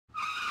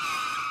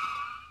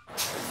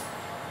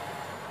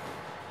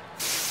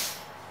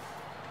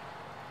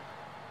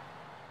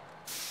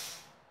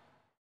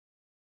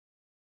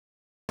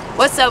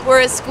What's up?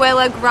 We're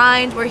Escuela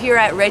Grind. We're here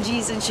at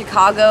Reggies in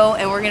Chicago,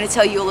 and we're going to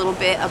tell you a little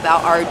bit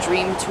about our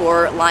dream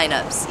tour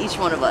lineups, each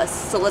one of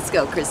us. So let's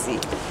go, Chrissy.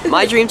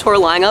 My dream tour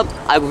lineup,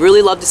 I would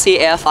really love to see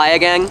AFI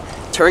again.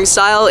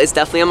 Turnstile is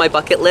definitely on my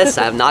bucket list.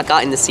 I have not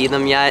gotten to see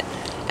them yet.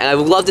 And I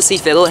would love to see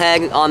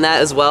Fiddlehead on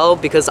that as well,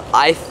 because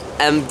I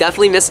am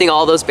definitely missing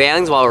all those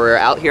bands while we're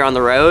out here on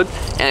the road,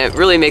 and it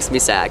really makes me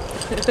sad.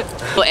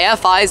 So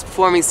AFI is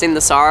performing Sing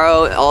the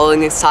Sorrow all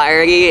in its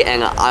entirety,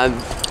 and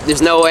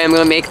there's no way I'm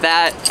gonna make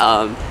that.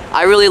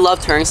 I really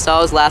love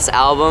Turnstile's last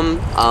album.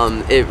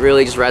 It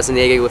really just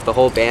resonated with the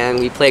whole band.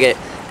 We played it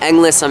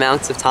endless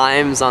amounts of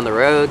times on the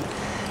road.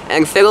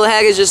 And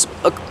Fiddlehead is just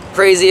a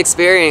crazy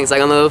experience. I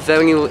don't know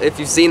if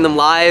you've seen them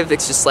live.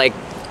 It's just like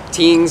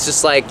teens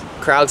just like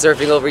crowd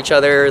surfing over each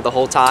other the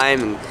whole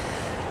time. And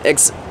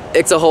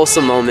it's a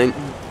wholesome moment.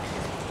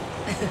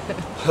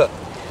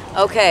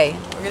 Okay,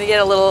 we're gonna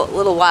get a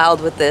little wild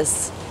with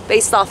this.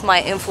 Based off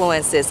my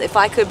influences, if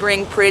I could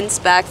bring Prince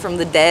back from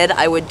the dead,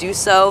 I would do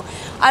so.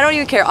 I don't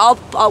even care.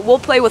 We'll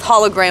play with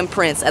hologram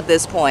Prince at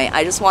this point.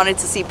 I just wanted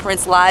to see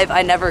Prince live.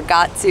 I never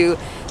got to.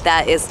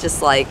 That is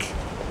just like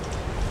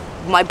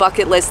my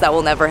bucket list that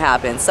will never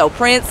happen. So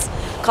Prince,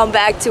 come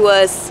back to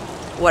us.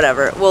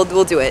 Whatever.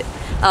 We'll do it.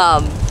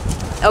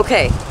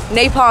 Okay,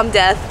 Napalm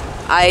Death.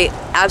 I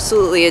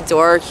absolutely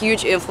adore,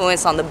 huge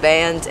influence on the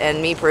band and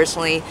me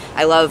personally.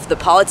 I love the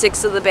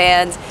politics of the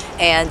band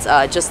and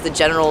just the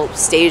general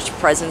stage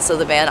presence of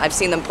the band. I've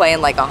seen them play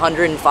in like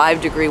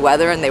 105-degree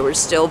weather and they were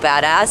still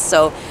badass,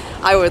 so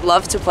I would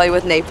love to play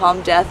with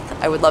Napalm Death.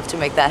 I would love to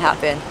make that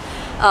happen.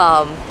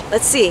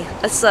 Let's see,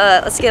 let's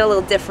get a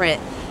little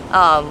different.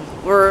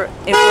 We're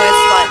influenced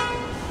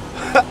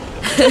by...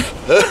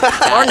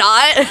 or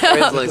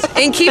not.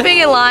 In keeping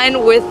in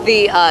line with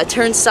the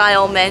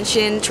Turnstile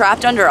mention,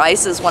 Trapped Under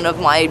Ice is one of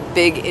my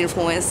big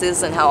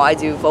influences in how I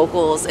do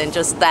vocals, and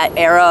just that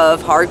era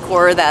of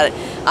hardcore that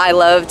I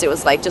loved. It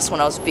was like just when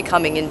I was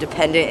becoming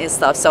independent and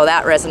stuff, so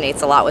that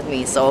resonates a lot with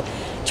me. So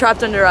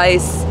Trapped Under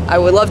Ice, I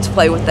would love to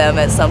play with them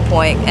at some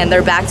point, and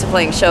they're back to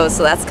playing shows,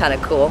 so that's kind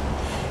of cool.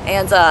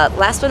 And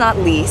last but not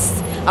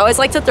least, I always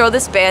like to throw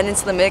this band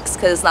into the mix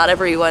because not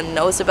everyone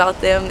knows about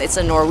them. It's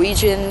a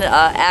Norwegian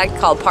act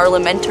called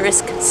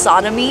Parlamentarisk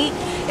Sodomy.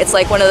 It's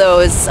like one of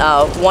those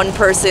one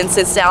person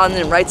sits down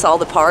and writes all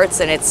the parts,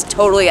 and it's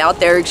totally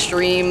out there,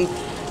 extreme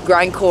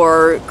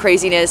grindcore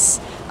craziness.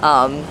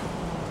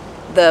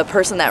 The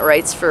person that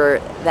writes for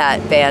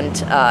that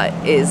band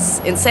is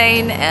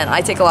insane, and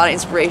I take a lot of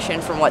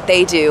inspiration from what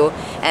they do.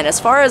 And as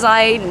far as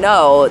I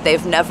know,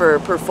 they've never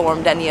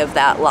performed any of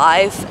that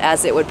live,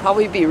 as it would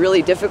probably be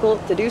really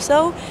difficult to do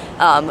so.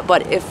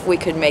 But if we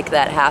could make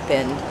that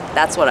happen,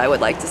 that's what I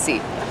would like to see.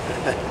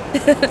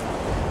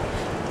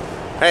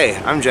 Hey,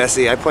 I'm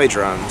Jesse. I play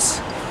drums.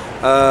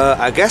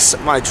 I guess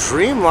my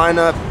dream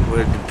lineup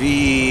would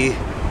be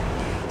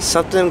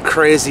something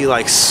crazy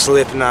like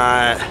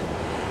Slipknot,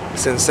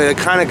 since they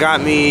kind of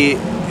got me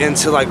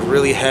into like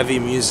really heavy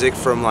music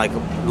from like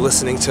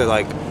listening to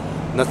like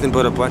nothing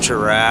but a bunch of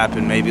rap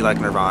and maybe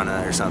like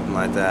Nirvana or something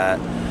like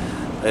that.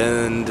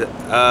 And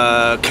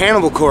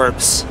Cannibal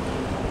Corpse,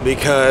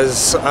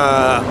 because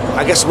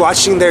I guess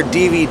watching their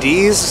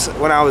DVDs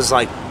when I was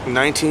like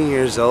 19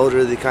 years old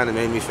really kind of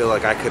made me feel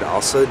like I could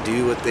also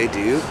do what they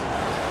do.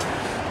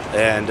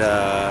 And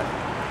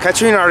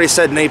Katrina already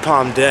said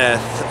Napalm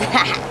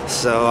Death,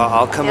 so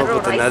I'll come up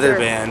with another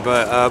band.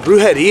 But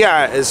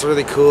Brujeria is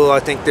really cool.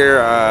 I think they're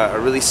a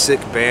really sick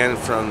band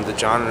from the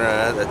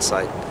genre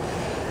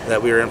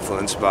that we were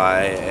influenced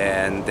by,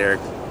 and they're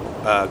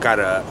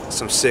got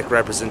some sick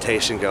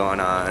representation going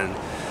on.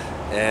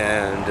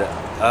 And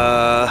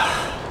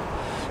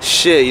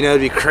shit, you know,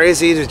 it'd be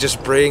crazy to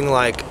just bring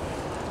like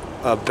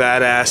a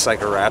badass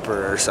like a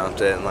rapper or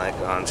something like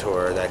on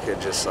tour that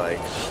could just like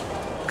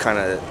kind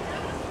of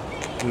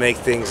make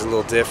things a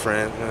little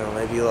different, you know,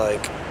 maybe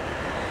like,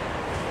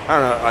 I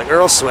don't know, like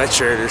Earl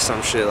Sweatshirt or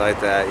some shit like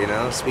that, you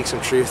know, speak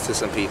some truth to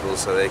some people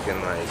so they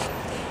can like,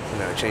 you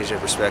know, change their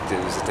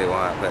perspectives if they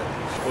want. But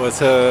what's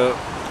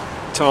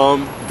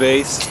Tom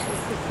bass?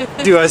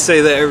 Do I say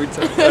that every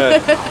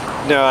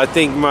time? No, I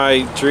think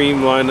my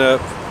dream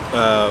lineup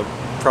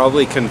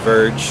probably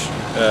Converge,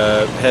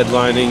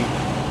 headlining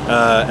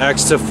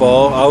Axe to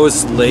Fall. I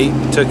was late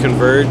to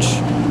Converge.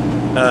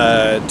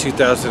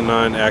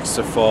 2009 Axe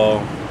to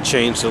Fall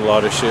changed a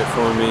lot of shit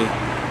for me.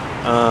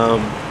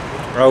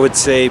 I would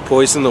say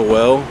Poison the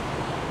Well.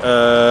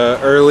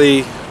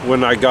 Early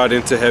when I got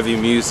into heavy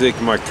music,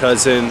 my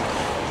cousin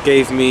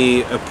gave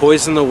me a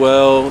Poison the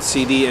Well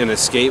CD and a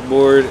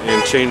skateboard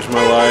and changed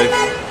my life.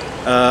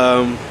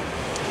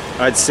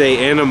 I'd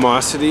say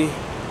Animosity,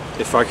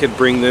 if I could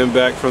bring them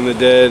back from the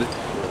dead.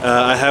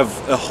 I have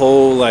a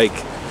whole like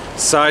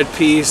side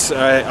piece.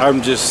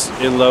 I'm just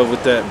in love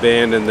with that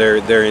band and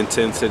their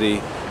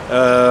intensity.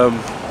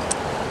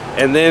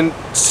 And then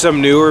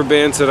some newer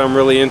bands that I'm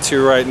really into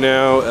right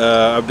now.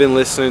 I've been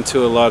listening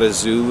to a lot of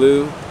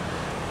Zulu.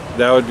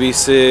 That would be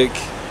sick.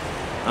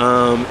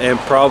 And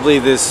probably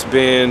this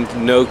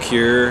band No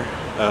Cure.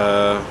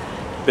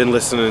 Been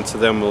listening to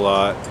them a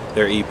lot,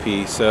 their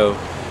EP. So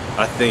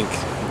I think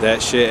that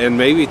shit. And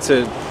maybe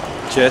to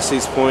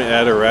Jesse's point,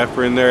 add a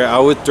rapper in there. I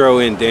would throw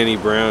in Danny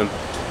Brown,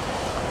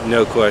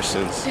 no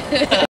questions.